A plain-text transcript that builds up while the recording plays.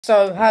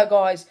So, hi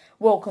guys,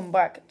 welcome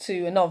back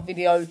to another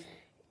video.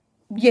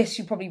 Yes,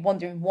 you're probably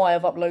wondering why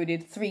I've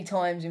uploaded 3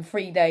 times in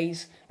 3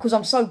 days, because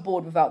I'm so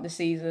bored without the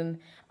season,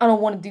 and I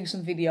want to do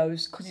some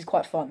videos, because it's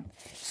quite fun.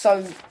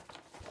 So,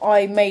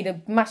 I made a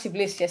massive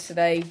list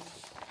yesterday,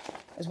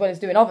 as well as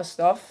doing other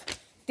stuff.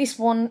 This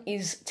one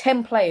is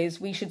 10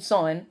 players we should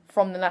sign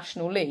from the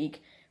National League,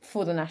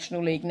 for the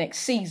National League next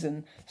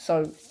season.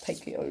 So,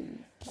 take it over.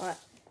 Right.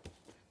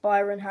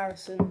 Byron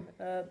Harrison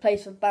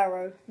plays for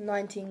Barrow,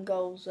 19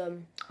 goals,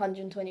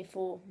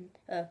 124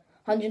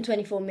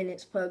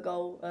 minutes per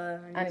goal.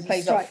 And he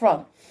plays up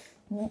front.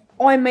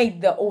 I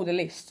made all the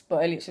list, but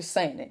Elliot's just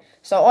saying it.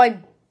 So I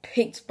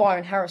picked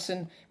Byron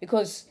Harrison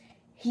because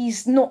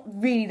he's not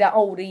really that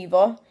old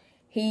either.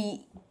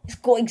 He's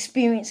got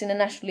experience in the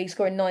National League,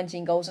 scoring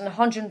 19 goals and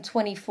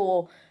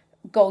 124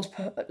 goals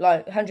per,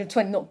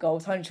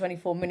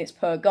 124 minutes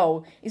per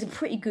goal is a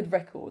pretty good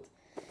record.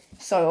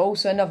 So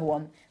also another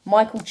one,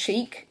 Michael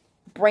Cheek,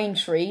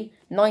 Braintree,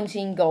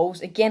 19 goals,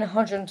 again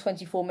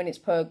 124 minutes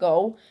per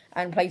goal,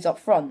 and plays up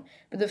front.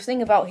 But the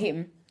thing about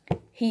him,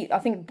 I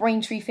think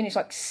Braintree finished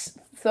like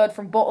third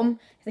from bottom.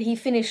 He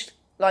finished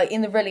like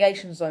in the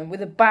relegation zone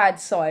with a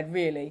bad side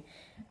really,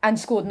 and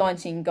scored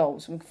 19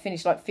 goals and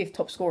finished like 5th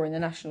top scorer in the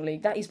National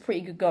League. That is pretty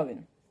good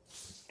going.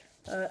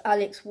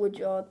 Alex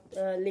Woodyard,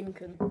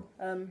 Lincoln.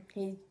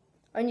 He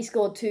only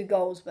scored 2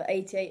 goals, but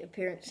 88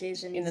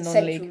 appearances, and he's a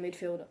central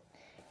midfielder.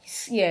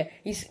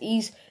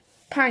 He's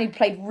apparently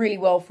played really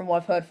well from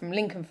what I've heard from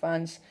Lincoln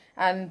fans,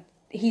 and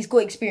he's got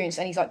experience,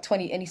 and he's like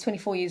 20, and he's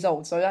 24 years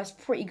old, so that's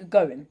pretty good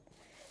going.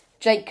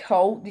 Jake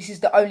Cole, this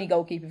is the only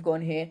goalkeeper we've got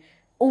in here.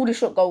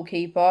 Aldershot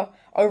goalkeeper,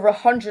 over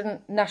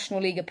 100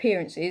 National League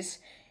appearances.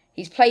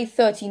 He's played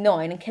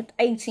 39 and kept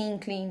 18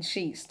 clean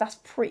sheets. That's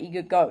pretty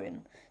good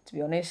going, to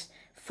be honest.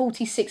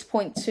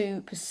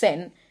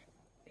 46.2%.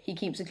 He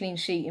keeps a clean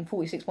sheet in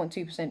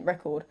 46.2%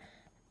 record.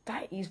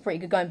 That is pretty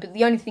good going, but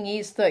the only thing, he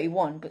is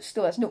 31, but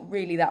still, that's not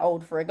really that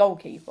old for a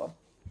goalkeeper.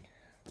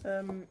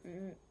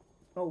 Nathan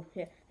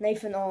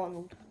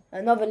Arnold,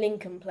 another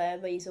Lincoln player,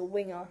 but he's a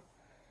winger.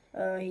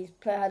 He's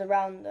had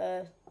around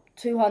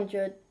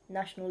 200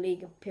 National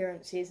League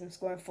appearances and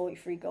scoring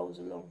 43 goals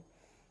along.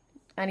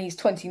 And he's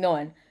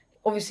 29.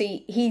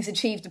 Obviously, he's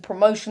achieved a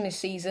promotion this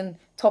season,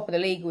 top of the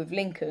league with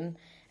Lincoln,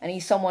 and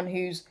he's someone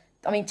who's,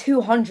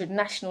 200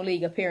 National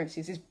League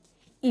appearances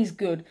is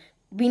good.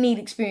 We need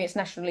experienced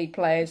National League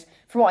players.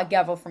 From what I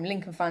gather from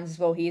Lincoln fans as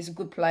well, he is a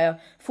good player.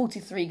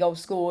 43 goals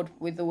scored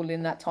with all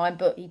in that time,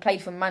 but he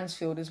played for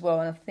Mansfield as well,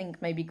 and I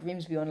think maybe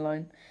Grimsby on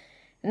loan.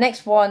 The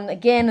next one,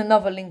 again,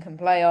 another Lincoln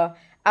player,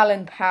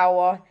 Alan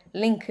Power,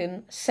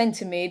 Lincoln,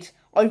 centre mid,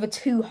 over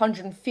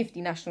 250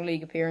 National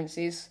League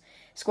appearances,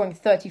 scoring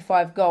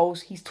 35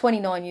 goals. He's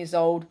 29 years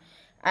old,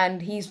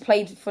 and he's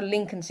played for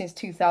Lincoln since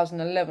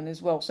 2011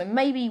 as well, so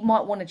maybe he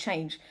might want to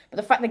change. But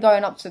the fact they're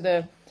going up to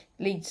the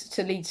League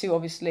 2,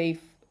 obviously,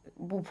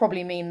 will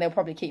probably mean they'll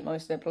probably keep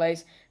most of their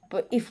players.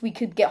 But if we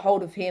could get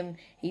hold of him,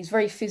 he's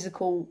very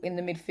physical in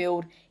the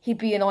midfield. He'd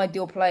be an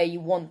ideal player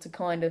you want to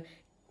kind of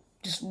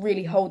just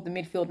really hold the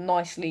midfield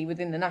nicely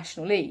within the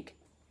National League.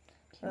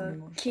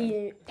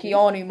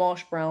 Keanu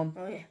Marsh-Brown.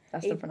 Oh, yeah.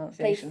 That's the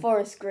pronunciation. He played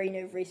Forest Green,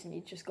 who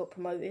recently just got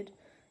promoted.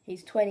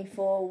 He's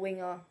 24,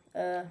 winger.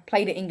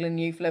 Played at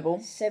England youth level.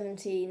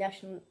 70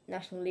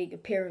 National League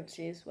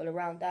appearances,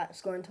 around that,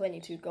 scoring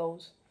 22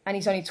 goals. And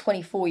he's only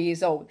 24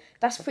 years old.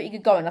 That's pretty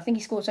good going. I think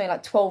he scored something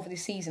like 12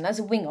 this season. As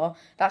a winger,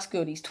 that's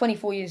good. He's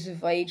 24 years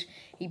of age.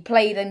 He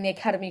played in the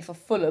academy for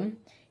Fulham.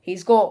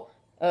 He's got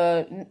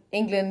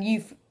England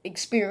youth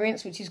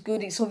experience, which is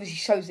good. It obviously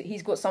shows that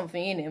he's got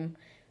something in him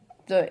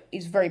that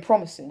is very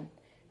promising.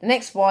 The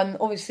next one,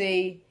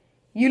 obviously,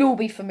 you'll all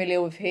be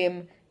familiar with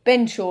him.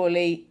 Ben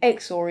Chorley,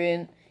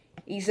 ex-Orient.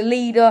 He's a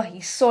leader.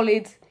 He's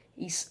solid.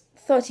 He's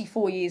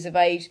 34 years of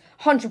age,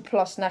 100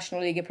 plus National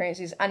League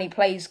appearances, and he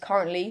plays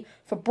currently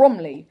for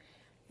Bromley.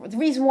 The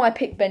reason why I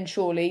picked Ben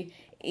Chorley,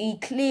 he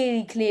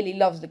clearly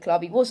loves the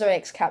club. He was our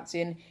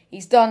ex-captain.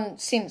 He's done,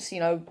 since,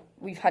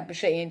 we've had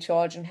Bichetti in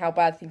charge and how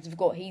bad things have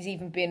got. He's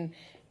even been,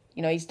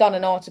 he's done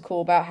an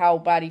article about how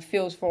bad he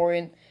feels for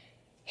Orient.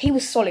 He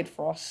was solid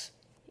for us.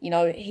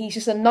 He's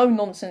just a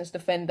no-nonsense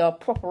defender,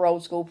 proper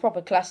old school,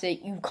 proper classic.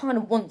 You kind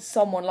of want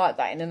someone like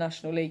that in the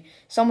National League.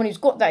 Someone who's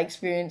got that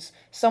experience,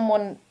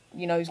 someone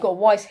who's got a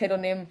wise head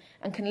on him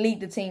and can lead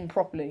the team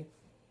properly.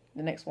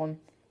 The next one.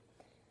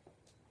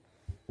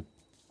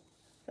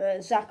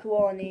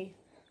 Zakuani,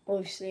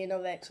 obviously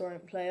another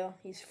ex-Orient player.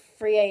 He's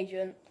free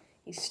agent.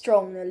 He's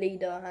strong, a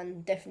leader,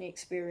 and definitely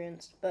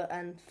experienced,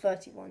 and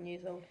 31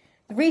 years old.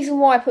 The reason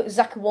why I put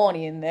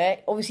Zakuani in there,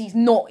 obviously he's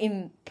not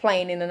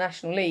playing in the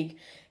National League.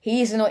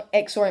 He is an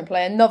ex-Orient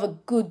player, another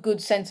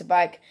good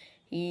centre-back.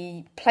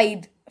 He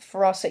played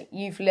for us at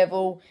youth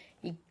level.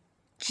 He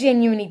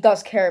genuinely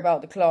does care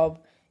about the club.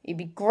 It'd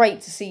be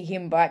great to see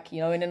him back,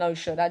 in a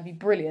no-show. That'd be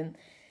brilliant.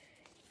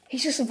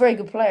 He's just a very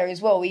good player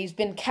as well. He's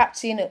been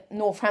captain at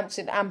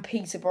Northampton and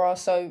Peterborough,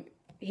 so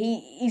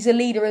he's a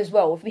leader as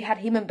well. If we had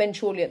him and Ben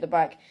Chorley at the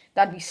back,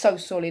 that'd be so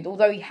solid.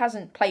 Although he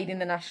hasn't played in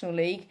the National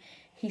League,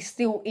 he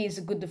still is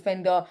a good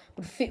defender,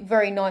 would fit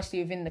very nicely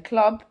within the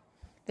club.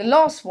 The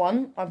last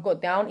one I've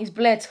got down is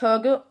Blair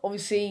Turgott.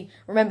 Obviously,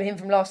 remember him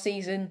from last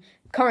season.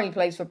 Currently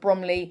plays for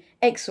Bromley,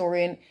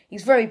 ex-Orient.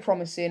 He's very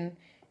promising.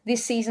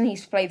 This season,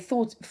 he's played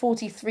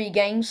 43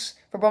 games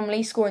for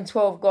Bromley, scoring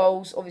 12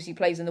 goals. Obviously,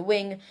 plays in the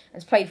wing and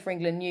has played for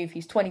England Youth.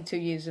 He's 22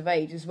 years of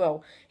age as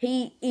well.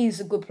 He is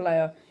a good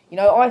player. You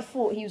know, I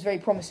thought he was very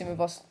promising with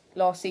us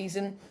last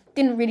season.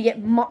 Didn't really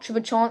get much of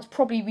a chance.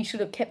 Probably we should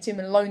have kept him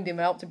and loaned him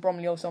out to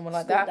Bromley or someone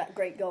like that. That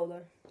great goal,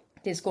 though.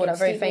 Did score that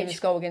very famous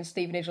goal against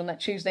Stevenage on that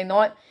Tuesday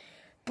night.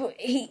 But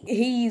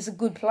he's a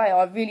good player.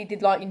 I really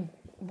did like him,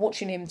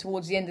 watching him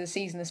towards the end of the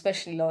season,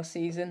 especially last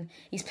season.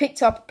 He's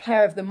picked up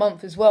Player of the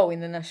Month as well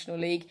in the National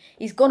League.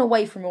 He's gone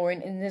away from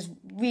Orient and has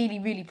really,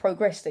 really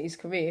progressed at his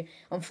career.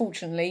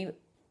 Unfortunately,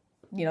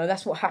 you know,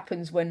 that's what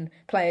happens when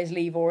players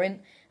leave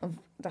Orient. And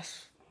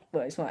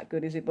well, it's not that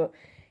good, is it? But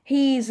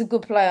he's a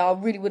good player. I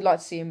really would like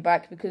to see him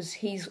back because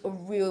he's a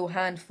real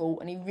handful,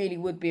 and he really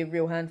would be a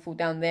real handful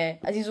down there,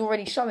 as he's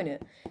already showing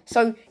it.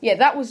 So, yeah,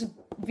 that was a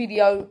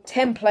video,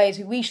 10 players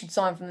who we should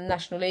sign from the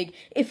National League.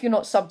 If you're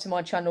not subbed to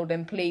my channel,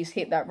 then please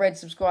hit that red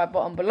subscribe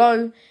button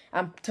below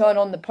and turn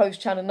on the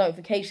post-channel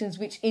notifications,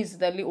 which is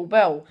the little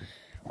bell.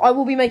 I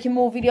will be making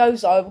more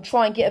videos. I will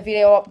try and get a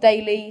video up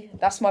daily.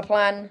 That's my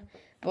plan.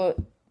 But,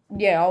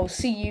 yeah, I'll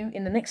see you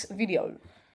in the next video.